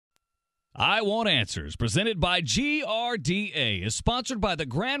I Want Answers, presented by GRDA, is sponsored by the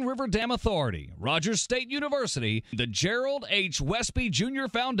Grand River Dam Authority, Rogers State University, the Gerald H. Westby Jr.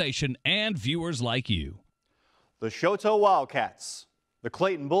 Foundation, and viewers like you. The Choteau Wildcats, the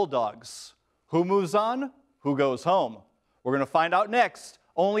Clayton Bulldogs. Who moves on? Who goes home? We're going to find out next,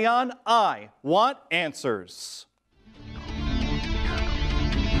 only on I Want Answers.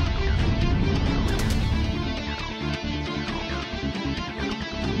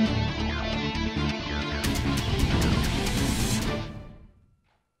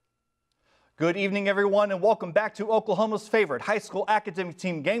 Good evening, everyone, and welcome back to Oklahoma's favorite high school academic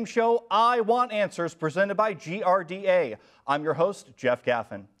team game show, I Want Answers, presented by GRDA. I'm your host, Jeff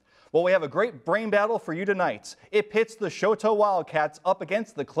Gaffin. Well, we have a great brain battle for you tonight. It pits the Choteau Wildcats up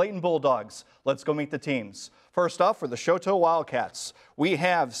against the Clayton Bulldogs. Let's go meet the teams. First off, for the Choteau Wildcats, we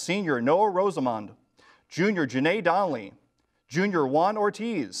have senior Noah Rosamond, junior Janae Donnelly, junior Juan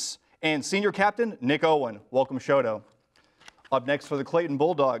Ortiz, and senior captain Nick Owen. Welcome, Choteau. Up next for the Clayton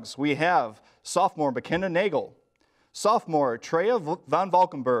Bulldogs, we have sophomore McKenna Nagel, sophomore Treya von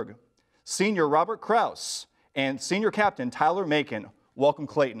Valkenburg, senior Robert Kraus, and senior captain Tyler Macon. Welcome,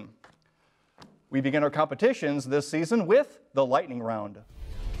 Clayton. We begin our competitions this season with the lightning round.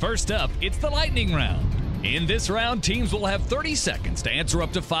 First up, it's the lightning round. In this round, teams will have 30 seconds to answer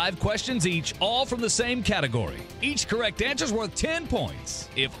up to 5 questions each, all from the same category. Each correct answer is worth 10 points.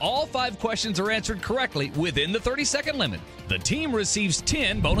 If all 5 questions are answered correctly within the 30-second limit, the team receives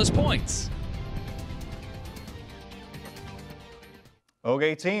 10 bonus points.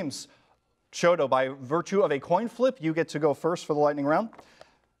 Okay, teams. Choteau, by virtue of a coin flip, you get to go first for the lightning round.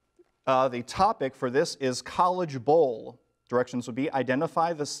 The topic for this is College Bowl. Directions would be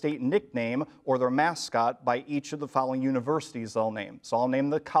identify the state nickname or their mascot by each of the following universities they'll name. So I'll name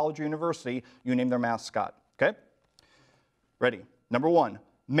the college or university, you name their mascot. Okay? Ready. Number 1,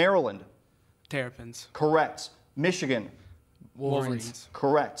 Maryland. Terrapins. Correct. Michigan. Wolverines.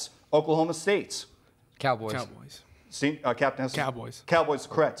 Correct. Oklahoma State. Cowboys. Cowboys. Captain has Cowboys. Cowboys,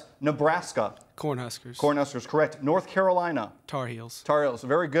 correct. Nebraska. Cornhuskers. Cornhuskers, correct. North Carolina. Tar Heels. Tar Heels,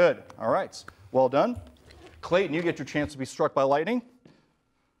 very good. All right, well done. Clayton, you get your chance to be struck by lightning.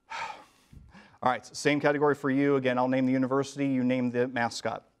 All right, same category for you. Again, I'll name the university, you name the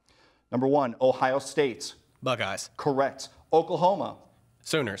mascot. Number 1, Ohio State. Buckeyes. Correct. Oklahoma.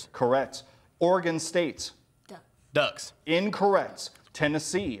 Sooners. Correct. Oregon State. Ducks. Incorrect.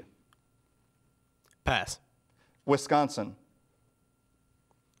 Tennessee. Pass. Wisconsin.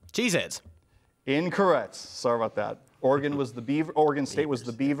 Cheeseheads. Incorrect. Sorry about that. Oregon was the Oregon State was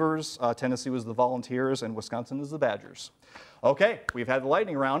the Beavers, Tennessee was the Volunteers, and Wisconsin is the Badgers. Okay, we've had the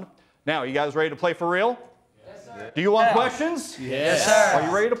lightning round. Now, you guys ready to play for real? Yes, sir. Do you want questions? Yes, sir. Are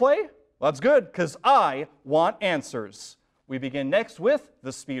you ready to play? Well, that's good, because I want answers. We begin next with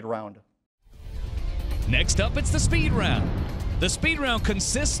the speed round. Next up, it's the speed round. The speed round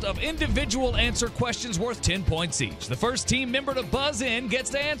consists of individual answer questions worth 10 points each. The first team member to buzz in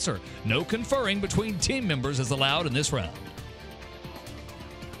gets to answer. No conferring between team members is allowed in this round.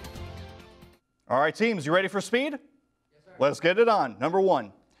 All right, teams, you ready for speed? Yes, sir. Let's get it on. Number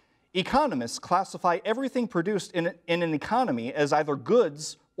 1, economists classify everything produced in an economy as either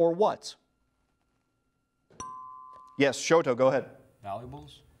goods or what? Yes, Choteau, go ahead.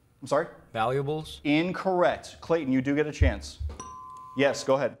 Valuables? I'm sorry? Valuables? Incorrect. Clayton, you do get a chance. Yes,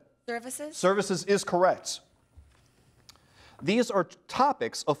 go ahead. Services? Services is correct. These are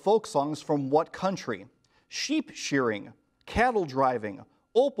topics of folk songs from what country? Sheep shearing, cattle driving,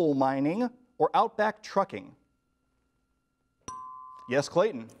 opal mining, or outback trucking? Yes,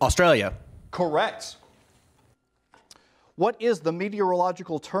 Clayton. Australia. Correct. What is the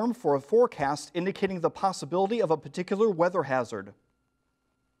meteorological term for a forecast indicating the possibility of a particular weather hazard?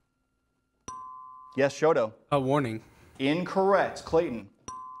 Yes, Choteau. A warning. Incorrect. Clayton.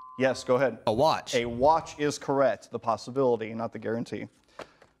 Yes, go ahead. A watch. A watch is correct. The possibility, not the guarantee.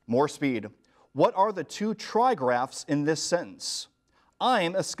 More speed. What are the 2 trigraphs in this sentence?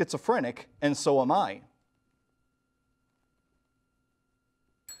 I'm a schizophrenic, and so am I.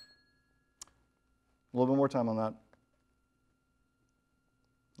 A little bit more time on that.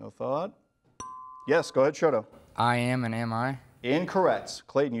 No thought? Yes, go ahead, Choteau. I am and am I? Incorrect.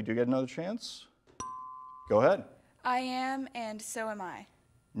 Clayton, you do get another chance. Go ahead. I am and so am I.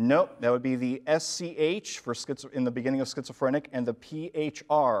 Nope, that would be the SCH for in the beginning of schizophrenic and the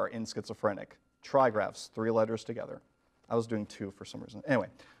PHR in schizophrenic. Trigraphs, 3 letters together. I was doing 2 for some reason. Anyway,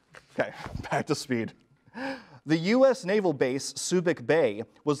 okay, back to speed. The U.S. naval base, Subic Bay,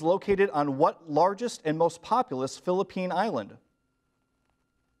 was located on what largest and most populous Philippine island?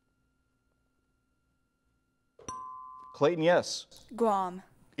 Clayton, yes. Guam.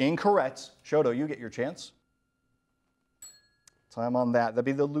 Incorrect. Choteau, you get your chance. Time on that. That'd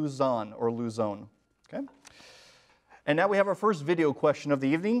be the Luzon or Luzone. Okay. And now we have our first video question of the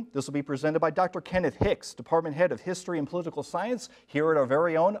evening. This will be presented by Dr. Kenneth Hicks, Department Head of History and Political Science here at our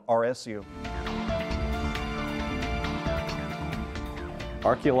very own RSU.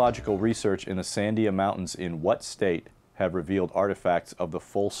 Archaeological research in the Sandia Mountains in what state have revealed artifacts of the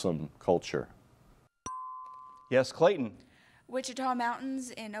Folsom culture? Yes, Clayton. Wichita Mountains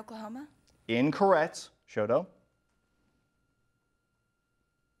in Oklahoma. Incorrect. Choteau.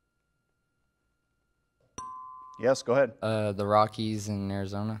 Yes, go ahead. The Rockies in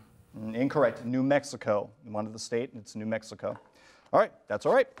Arizona. Incorrect. New Mexico. You wanted the state, it's New Mexico. All right, that's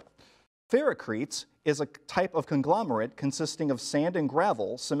all right. Ferrocrete is a type of conglomerate consisting of sand and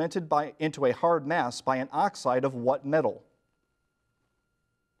gravel cemented into a hard mass by an oxide of what metal?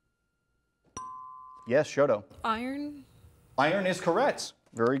 Yes, Choteau. Iron. Iron is correct.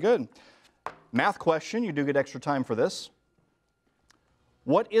 Very good. Math question, you do get extra time for this.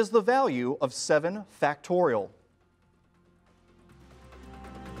 What is the value of 7 factorial?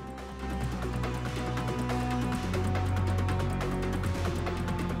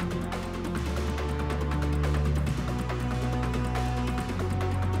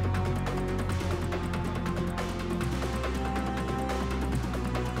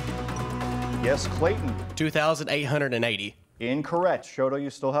 Yes, Clayton. 2,880. Incorrect. Choteau, you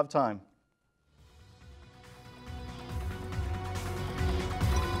still have time.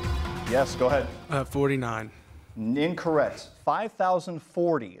 Yes, go ahead. 49. Incorrect.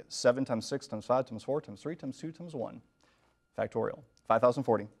 5,040. 7 times 6 times 5 times 4 times 3 times 2 times 1. Factorial.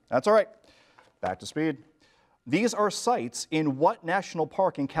 5,040. That's all right. Back to speed. These are sites in what national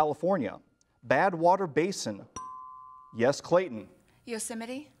park in California? Badwater Basin. Yes, Clayton.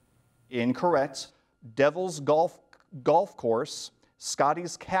 Yosemite. Incorrect. Devil's Golf Course.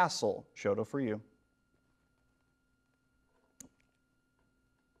 Scotty's Castle. Choteau for you.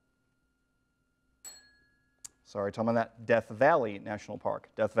 Sorry, talking about that. Death Valley National Park.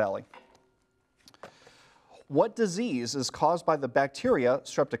 Death Valley. What disease is caused by the bacteria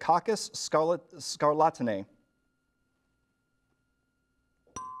Streptococcus scarlatinae?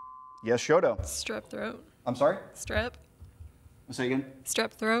 Yes, Choteau. Strep throat. I'm sorry? Strep. Say again?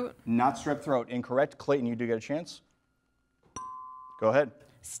 Strep throat. Not strep throat. Incorrect. Clayton, you do get a chance. Go ahead.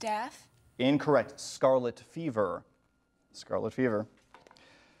 Staph. Incorrect. Scarlet fever. Scarlet fever.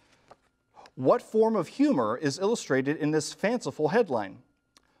 What form of humor is illustrated in this fanciful headline?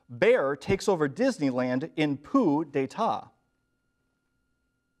 Bear takes over Disneyland in Coup d'etat.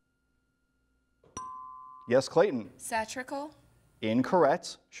 Yes, Clayton. Satirical.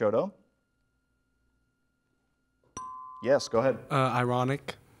 Incorrect. Choteau. Yes, go ahead.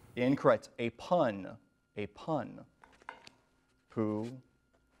 Ironic. Incorrect. A pun. A pun. Pooh.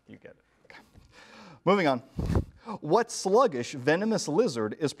 You get it. Okay. Moving on. What sluggish, venomous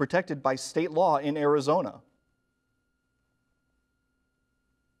lizard is protected by state law in Arizona?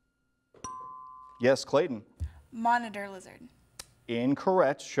 Yes, Clayton. Monitor lizard.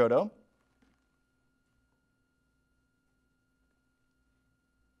 Incorrect. Choteau.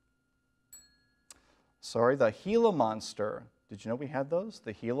 Sorry, the Gila monster. Did you know we had those?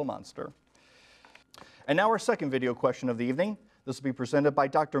 The Gila monster. And now our second video question of the evening. This will be presented by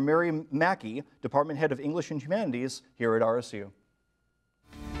Dr. Mary Mackie, Department Head of English and Humanities here at RSU.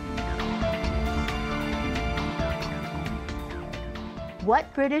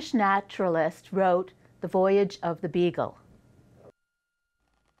 What British naturalist wrote The Voyage of the Beagle?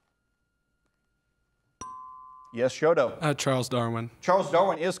 Yes, Choteau. Charles Darwin. Charles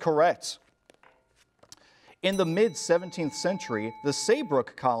Darwin is correct. In the mid-17th century, the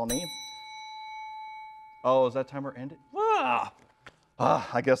Saybrook colony... Oh, is that timer ended?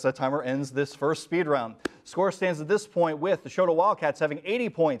 I guess that timer ends this first speed round. Score stands at this point with the Choteau Wildcats having 80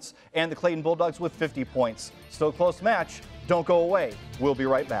 points and the Clayton Bulldogs with 50 points. Still a close match. Don't go away. We'll be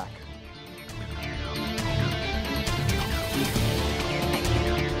right back.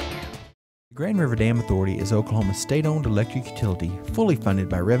 The Grand River Dam Authority is Oklahoma's state-owned electric utility, fully funded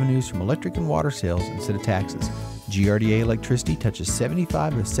by revenues from electric and water sales instead of taxes. GRDA electricity touches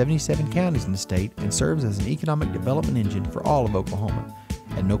 75 of 77 counties in the state and serves as an economic development engine for all of Oklahoma.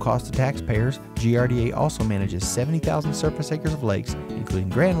 At no cost to taxpayers, GRDA also manages 70,000 surface acres of lakes, including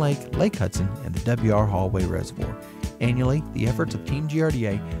Grand Lake, Lake Hudson, and the W.R. Hallway Reservoir. Annually, the efforts of Team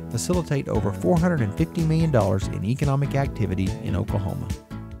GRDA facilitate over $450 million in economic activity in Oklahoma.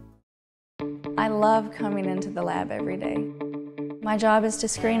 I love coming into the lab every day. My job is to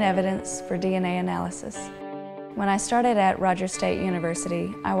screen evidence for DNA analysis. When I started at Rogers State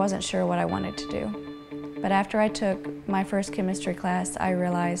University, I wasn't sure what I wanted to do. But after I took my first chemistry class, I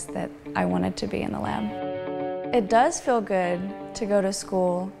realized that I wanted to be in the lab. It does feel good to go to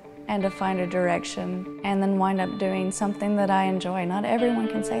school and to find a direction and then wind up doing something that I enjoy. Not everyone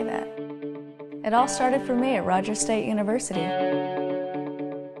can say that. It all started for me at Rogers State University.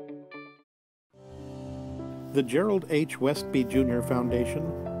 The Gerald H. Westby Jr. Foundation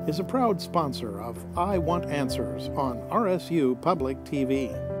is a proud sponsor of I Want Answers on RSU Public TV.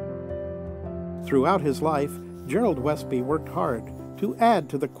 Throughout his life, Gerald Westby worked hard to add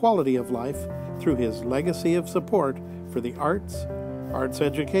to the quality of life through his legacy of support for the arts, arts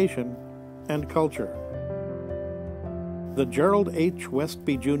education, and culture. The Gerald H.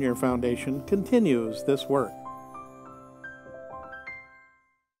 Westby Jr. Foundation continues this work.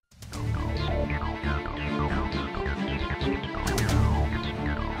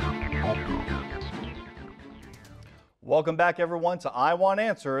 Welcome back, everyone, to I Want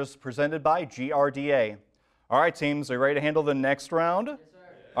Answers, presented by GRDA. All right, teams, are you ready to handle the next round? Yes, sir.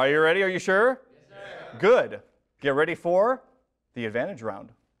 Are you ready? Are you sure? Yes, sir. Good. Get ready for the advantage round.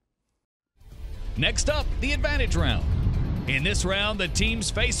 Next up, the advantage round. In this round, the teams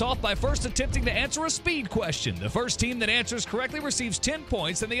face off by first attempting to answer a speed question. The first team that answers correctly receives 10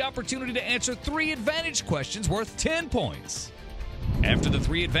 points and the opportunity to answer 3 advantage questions worth 10 points. After the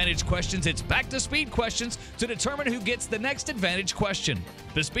 3 advantage questions, it's back to speed questions to determine who gets the next advantage question.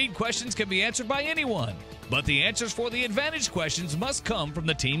 The speed questions can be answered by anyone, but the answers for the advantage questions must come from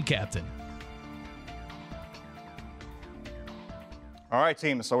the team captain. All right,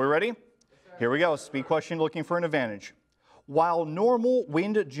 team, so we're ready? Yes, here we go. Speed question looking for an advantage. While normal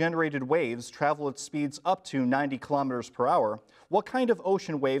wind-generated waves travel at speeds up to 90 kilometers per hour, what kind of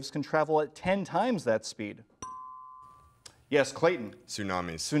ocean waves can travel at 10 times that speed? Yes, Clayton.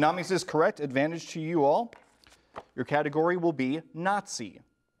 Tsunamis. Tsunamis is correct. Advantage to you all. Your category will be Nazi.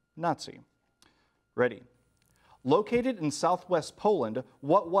 Nazi. Ready. Located in southwest Poland,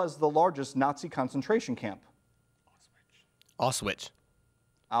 what was the largest Nazi concentration camp? Auschwitz.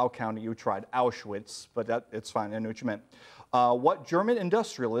 I'll counter you tried Auschwitz, but it's fine. I know what you meant. What German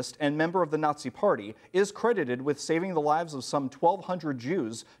industrialist and member of the Nazi Party is credited with saving the lives of some 1,200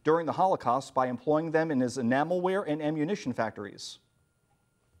 Jews during the Holocaust by employing them in his enamelware and ammunition factories?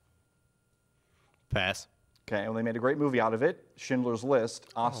 Pass. Okay, well, they made a great movie out of it, Schindler's List,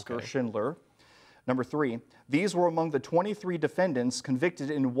 Oscar Schindler. Number 3, these were among the 23 defendants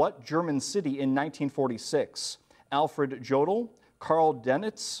convicted in what German city in 1946? Alfred Jodl, Karl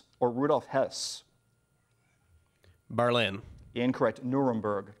Denitz, or Rudolf Hess? Berlin. Incorrect.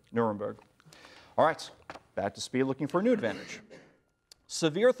 Nuremberg. Nuremberg. All right, back to speed, looking for a new advantage.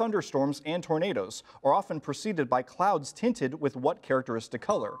 Severe thunderstorms and tornadoes are often preceded by clouds tinted with what characteristic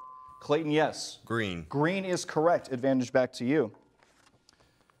color? Clayton, yes. Green. Green is correct. Advantage back to you.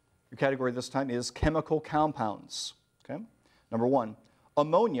 Your category this time is chemical compounds. Okay. Number 1,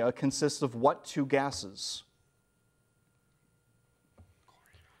 ammonia consists of what 2 gases?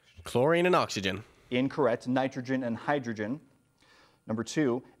 Chlorine and oxygen. Incorrect. Nitrogen and hydrogen. Number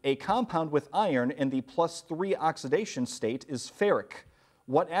 2, a compound with iron in the +3 oxidation state is ferric.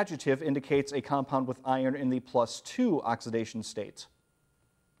 What adjective indicates a compound with iron in the +2 oxidation state?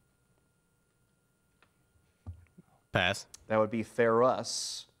 Pass. That would be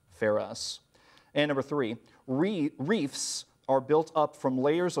ferrous. Ferrous. And number 3, reefs are built up from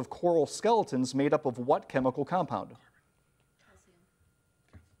layers of coral skeletons made up of what chemical compound?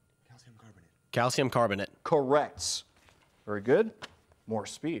 Calcium carbonate. Correct. Very good. More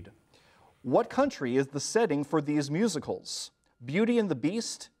speed. What country is the setting for these musicals? Beauty and the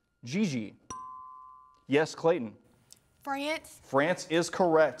Beast, Gigi. Yes, Clayton. France. France is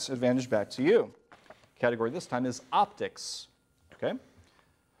correct. Advantage back to you. Category this time is optics. Okay.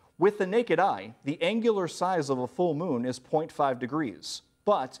 With the naked eye, the angular size of a full moon is 0.5 degrees.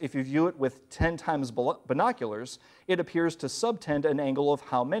 But if you view it with 10 times binoculars, it appears to subtend an angle of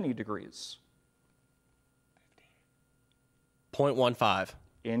how many degrees? 0.15.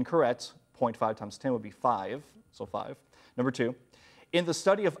 Incorrect. 0.5 times 10 would be 5, so 5. Number 2, in the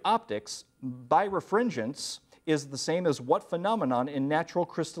study of optics, birefringence is the same as what phenomenon in natural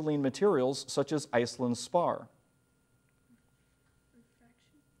crystalline materials such as Iceland spar?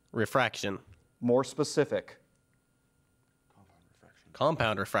 Refraction. More specific.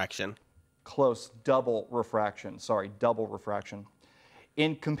 Compound refraction. Close. Double refraction. Sorry, double refraction.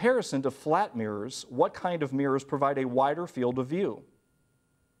 In comparison to flat mirrors, what kind of mirrors provide a wider field of view?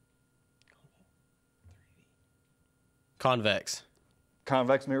 Convex.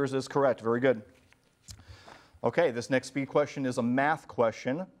 Convex mirrors is correct. Very good. Okay, this next speed question is a math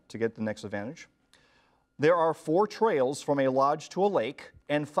question to get the next advantage. There are 4 trails from a lodge to a lake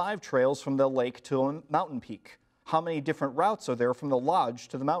and 5 trails from the lake to a mountain peak. How many different routes are there from the lodge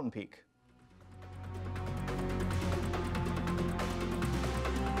to the mountain peak?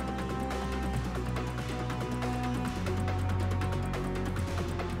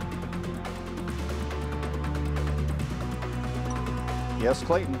 Yes,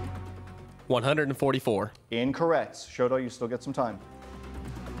 Clayton. 144. Incorrect. Choteau, you still get some time.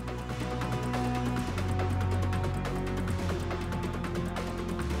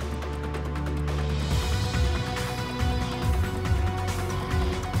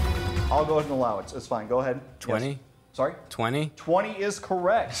 I'll go ahead and allow it. It's fine. Go ahead. 20. Yes. Sorry? 20. 20 is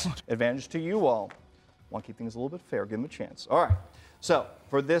correct. Advantage to you all. Want to keep things a little bit fair. Give them a chance. All right. So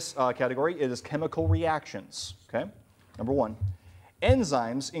for this category, it is chemical reactions. Okay. Number 1.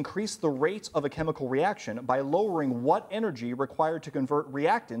 Enzymes increase the rate of a chemical reaction by lowering what energy required to convert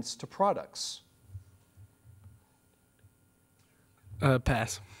reactants to products?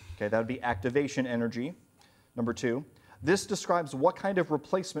 Pass. Okay, that would be activation energy. Number 2, this describes what kind of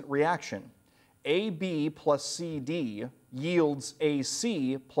replacement reaction? AB plus CD yields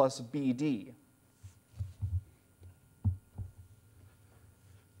AC plus BD.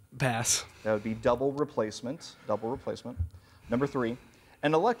 Pass. That would be double replacement. Double replacement. Number 3,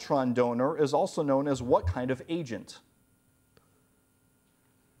 an electron donor is also known as what kind of agent?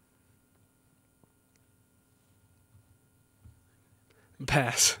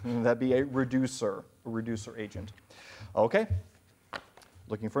 Pass. That'd be a reducer agent. Okay,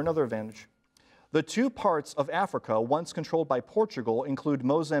 looking for another advantage. The 2 parts of Africa once controlled by Portugal include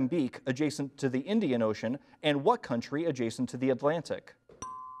Mozambique, adjacent to the Indian Ocean, and what country adjacent to the Atlantic?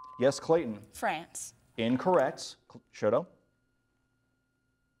 Yes, Clayton. France. Incorrect. Choteau?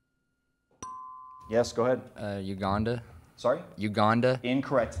 Yes, go ahead. Uganda. Sorry? Uganda.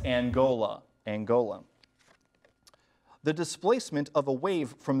 Incorrect. Angola. Angola. The displacement of a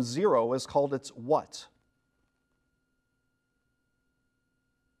wave from 0 is called its what?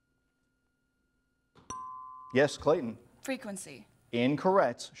 Yes, Clayton. Frequency.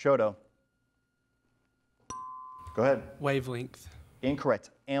 Incorrect. Choteau. Go ahead. Wavelength. Incorrect.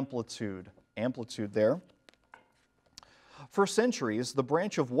 Amplitude. Amplitude there. For centuries, the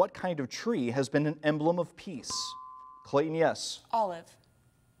branch of what kind of tree has been an emblem of peace? Clayton, yes. Olive.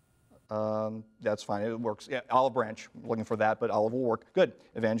 That's fine. It works. Yeah, olive branch. Looking for that, but olive will work. Good.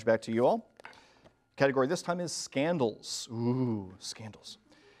 Advantage back to you all. Category this time is scandals. Ooh, scandals.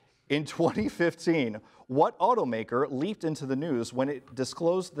 In 2015, what automaker leaped into the news when it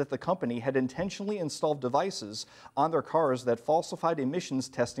disclosed that the company had intentionally installed devices on their cars that falsified emissions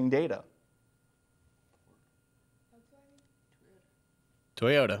testing data?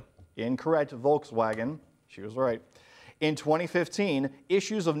 Toyota. Incorrect. Volkswagen. She was right. In 2015,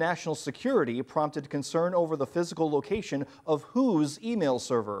 issues of national security prompted concern over the physical location of whose email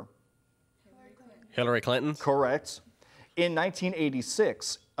server? Hillary Clinton. Correct. In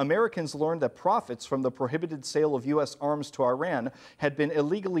 1986, Americans learned that profits from the prohibited sale of U.S. arms to Iran had been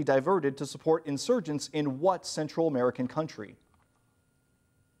illegally diverted to support insurgents in what Central American country?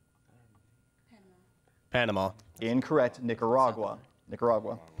 Panama. Incorrect. Nicaragua.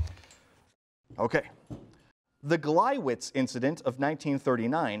 Nicaragua. Okay. The Gleiwitz incident of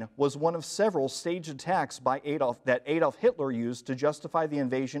 1939 was one of several staged attacks by Adolf Hitler used to justify the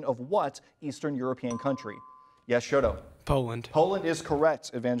invasion of what Eastern European country? Yes, Choteau. Poland. Poland is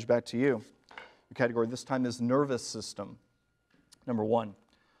correct. Advantage back to you. Your category this time is nervous system. Number 1.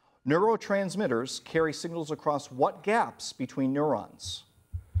 Neurotransmitters carry signals across what gaps between neurons?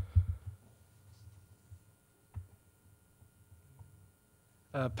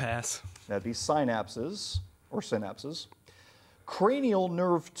 Pass. That'd be synapses or synapses. Cranial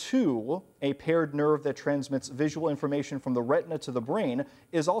nerve 2, a paired nerve that transmits visual information from the retina to the brain,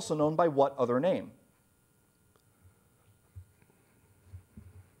 is also known by what other name?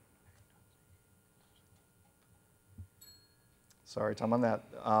 Sorry, time on that.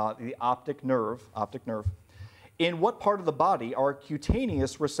 The optic nerve. Optic nerve. In what part of the body are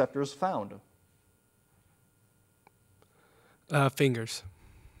cutaneous receptors found? Fingers.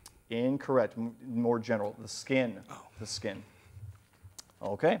 Incorrect. More general. The skin. Oh. The skin.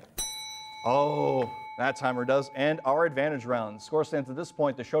 Okay. Oh, that timer does end our advantage round. Score stands at this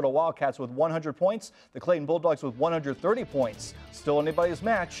point: the Choteau Wildcats with 100 points, the Clayton Bulldogs with 130 points. Still anybody's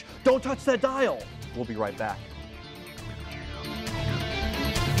match. Don't touch that dial. We'll be right back.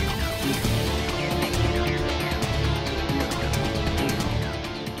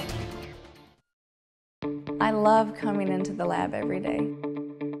 I love coming into the lab every day.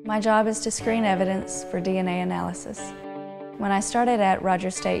 My job is to screen evidence for DNA analysis. When I started at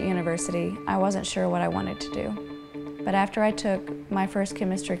Rogers State University, I wasn't sure what I wanted to do. But after I took my first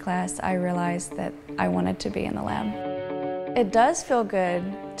chemistry class, I realized that I wanted to be in the lab. It does feel good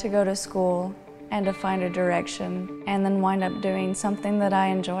to go to school and to find a direction and then wind up doing something that I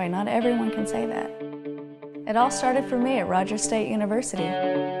enjoy. Not everyone can say that. It all started for me at Rogers State University.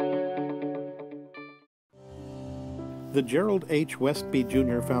 The Gerald H. Westby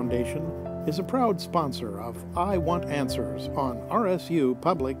Jr. Foundation is a proud sponsor of I Want Answers on RSU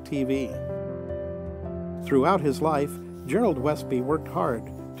Public TV. Throughout his life, Gerald Westby worked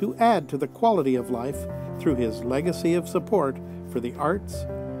hard to add to the quality of life through his legacy of support for the arts,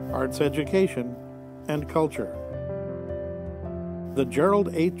 arts education, and culture. The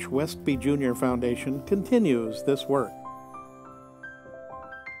Gerald H. Westby Jr. Foundation continues this work.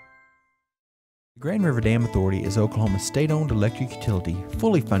 The Grand River Dam Authority is Oklahoma's state-owned electric utility,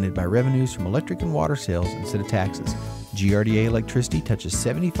 fully funded by revenues from electric and water sales instead of taxes. GRDA electricity touches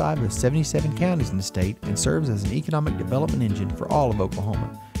 75 of 77 counties in the state and serves as an economic development engine for all of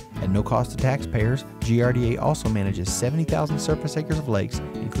Oklahoma. At no cost to taxpayers, GRDA also manages 70,000 surface acres of lakes,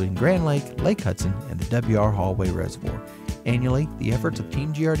 including Grand Lake, Lake Hudson, and the W.R. Hallway Reservoir. Annually, the efforts of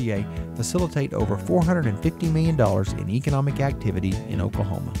Team GRDA facilitate over $450 million in economic activity in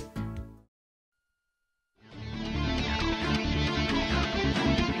Oklahoma.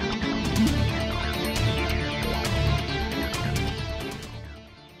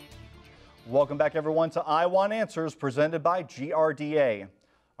 Welcome back, everyone, to I Want Answers, presented by GRDA.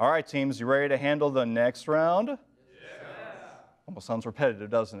 All right, teams, you ready to handle the next round? Yes. Almost sounds repetitive,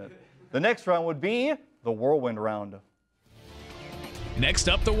 doesn't it? The next round would be the whirlwind round. Next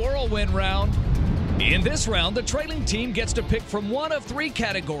up, the whirlwind round. In this round, the trailing team gets to pick from one of 3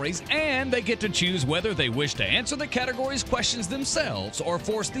 categories, and they get to choose whether they wish to answer the category's questions themselves or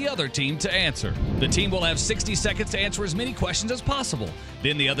force the other team to answer. The team will have 60 seconds to answer as many questions as possible.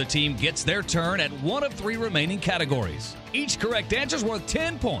 Then the other team gets their turn at one of 3 remaining categories. Each correct answer is worth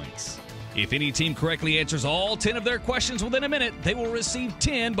 10 points. If any team correctly answers all 10 of their questions within a minute, they will receive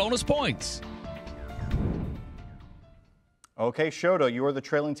 10 bonus points. Okay, Choteau, you are the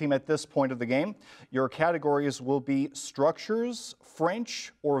trailing team at this point of the game. Your categories will be structures,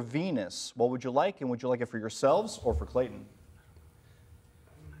 French, or Venus. What would you like, and would you like it for yourselves or for Clayton?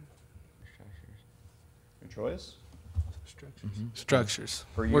 Your choice? Structures. Structures.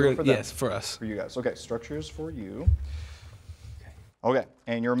 For you or for them? Yes, for us. For you guys. Okay, structures for you. Okay,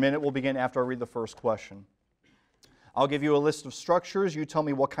 and your minute will begin after I read the first question. I'll give you a list of structures. You tell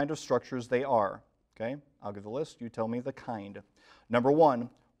me what kind of structures they are. Okay, I'll give the list. You tell me the kind. Number 1,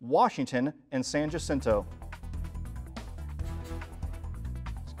 Washington and San Jacinto.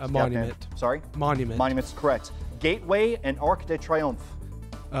 A monument. Sorry? Monument. Monument's correct. Gateway and Arc de Triomphe.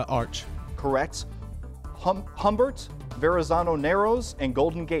 Arch. Correct. Humbert, Verrazano Narrows, and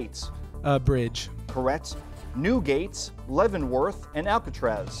Golden Gate. Bridge. Correct. Newgate, Leavenworth, and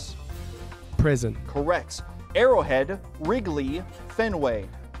Alcatraz. Prison. Correct. Arrowhead, Wrigley, Fenway.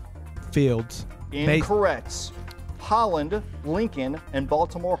 Fields. Incorrect. Holland, Lincoln, and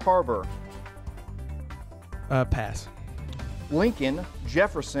Baltimore Harbor. Pass. Lincoln,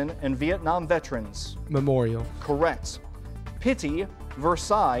 Jefferson, and Vietnam veterans. Memorial. Correct. Pitti,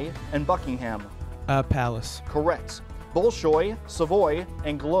 Versailles, and Buckingham. Palace. Correct. Bolshoi, Savoy,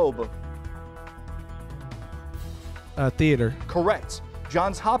 and Globe. Theater. Correct.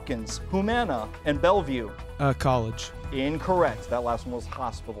 Johns Hopkins, Humana, and Bellevue. College. Incorrect. That last one was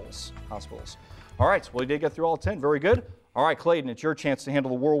hospitals. Hospitals. All right, well, you did get through all 10. Very good. All right, Clayton, it's your chance to handle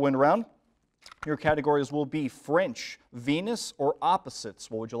the whirlwind round. Your categories will be French, Venus, or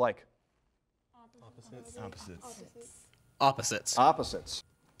opposites. What would you like? Opposites. Opposites. Opposites.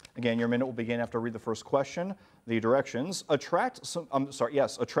 Again, your minute will begin after I read the first question. The directions: attract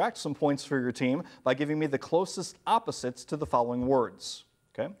some points for your team by giving me the closest opposites to the following words.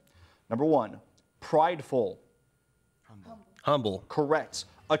 Okay. Number 1, prideful. Humble. Correct.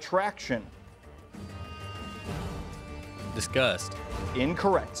 Attraction. Disgust.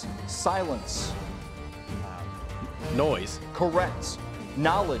 Incorrect. Silence. Noise. Correct.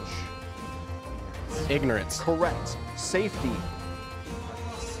 Knowledge. Ignorance. Correct. Safety.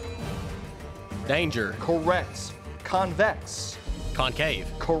 Danger. Correct. Convex. Concave.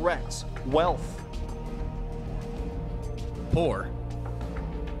 Correct. Wealth. Poor.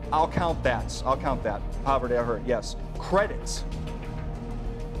 I'll count that. I'll count that. Poverty, I heard. Yes. Credit.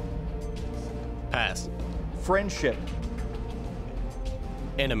 Pass. Friendship.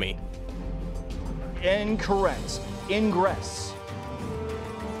 Enemy. Incorrect. Ingress.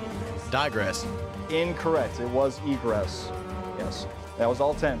 Digress. Incorrect. It was egress. Yes. That was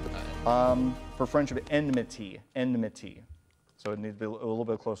all 10. For friendship, enmity. Enmity. So it needs to be a little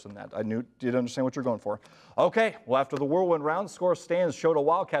bit closer than that. I did understand what you're going for. Okay, well, after the whirlwind round, score stands Choteau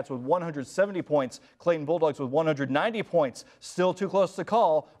Wildcats with 170 points, Clayton Bulldogs with 190 points. Still too close to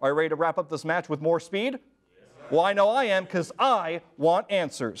call. Are you ready to wrap up this match with more speed? Yes, well, I know I am, because I want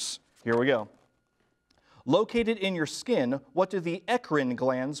answers. Here we go. Located in your skin, what do the eccrine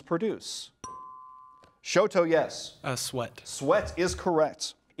glands produce? Choteau, yes. Sweat. Sweat is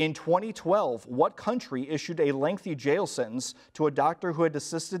correct. In 2012, what country issued a lengthy jail sentence to a doctor who had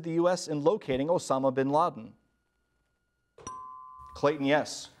assisted the U.S. in locating Osama bin Laden? Clayton,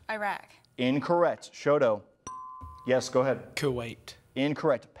 yes. Iraq. Incorrect. Choteau. Yes, go ahead. Kuwait.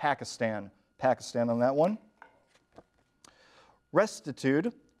 Incorrect. Pakistan. Pakistan on that one.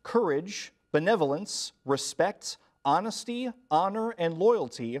 Rectitude, courage, benevolence, respect, honesty, honor, and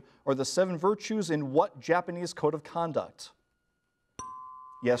loyalty are the 7 virtues in what Japanese code of conduct?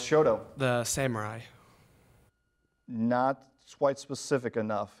 Yes, Choteau. The samurai. Not quite specific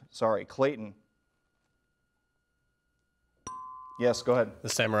enough. Sorry, Clayton. Yes, go ahead. The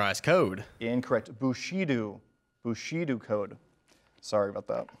samurai's code. Incorrect. Bushido. Bushido code. Sorry about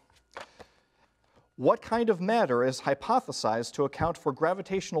that. What kind of matter is hypothesized to account for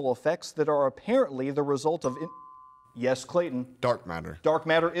gravitational effects that are apparently the result of... Yes, Clayton. Dark matter. Dark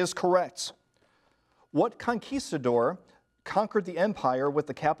matter is correct. What conquistador conquered the empire with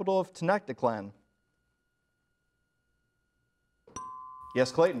the capital of Tenochtitlan?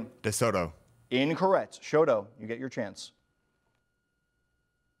 Yes, Clayton. De Soto. Incorrect. Choteau, you get your chance.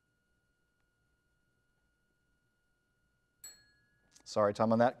 Sorry,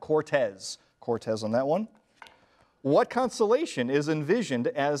 Tom, on that. Cortez. Cortez on that one. What constellation is envisioned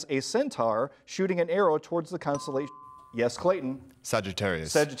as a centaur shooting an arrow towards the constellation? Yes, Clayton.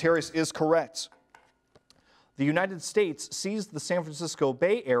 Sagittarius. Sagittarius is correct. The United States seized the San Francisco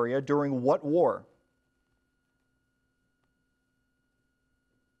Bay Area during what war?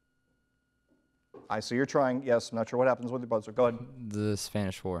 I see you're trying. Yes, I'm not sure what happens with your buzzer. Go ahead. The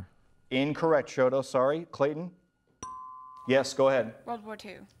Spanish War. Incorrect, Choteau. Sorry. Clayton? Yes, go ahead. World War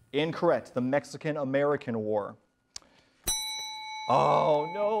II. Incorrect. The Mexican-American War. Oh,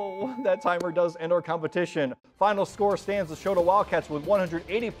 no. That timer does end our competition. Final score stands the Choteau Wildcats with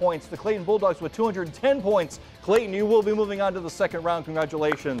 180 points, the Clayton Bulldogs with 210 points. Clayton, you will be moving on to the second round.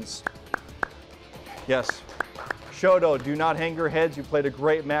 Congratulations. Yes. Choteau, do not hang your heads. You played a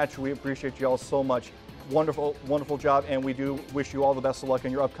great match. We appreciate you all so much. Wonderful, wonderful job, and we do wish you all the best of luck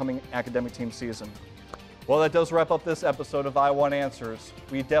in your upcoming academic team season. Well, that does wrap up this episode of I Want Answers.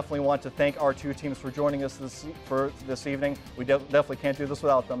 We definitely want to thank our 2 teams for joining us this evening. We definitely can't do this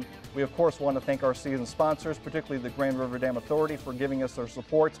without them. We, of course, want to thank our season sponsors, particularly the Grand River Dam Authority, for giving us their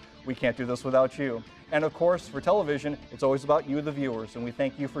support. We can't do this without you. And, of course, for television, it's always about you, the viewers, and we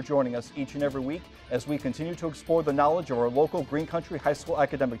thank you for joining us each and every week as we continue to explore the knowledge of our local Green Country High School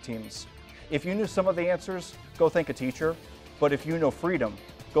academic teams. If you knew some of the answers, go thank a teacher. But if you know freedom,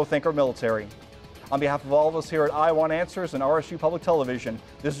 go thank our military. On behalf of all of us here at I Want Answers and RSU Public Television,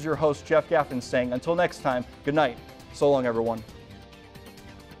 this is your host, Jeff Gaffin, saying until next time, good night. So long, everyone.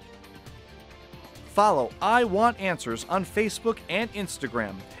 Follow I Want Answers on Facebook and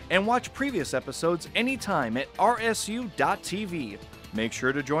Instagram, and watch previous episodes anytime at rsu.tv. Make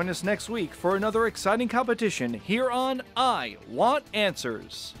sure to join us next week for another exciting competition here on I Want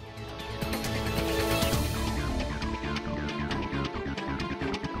Answers.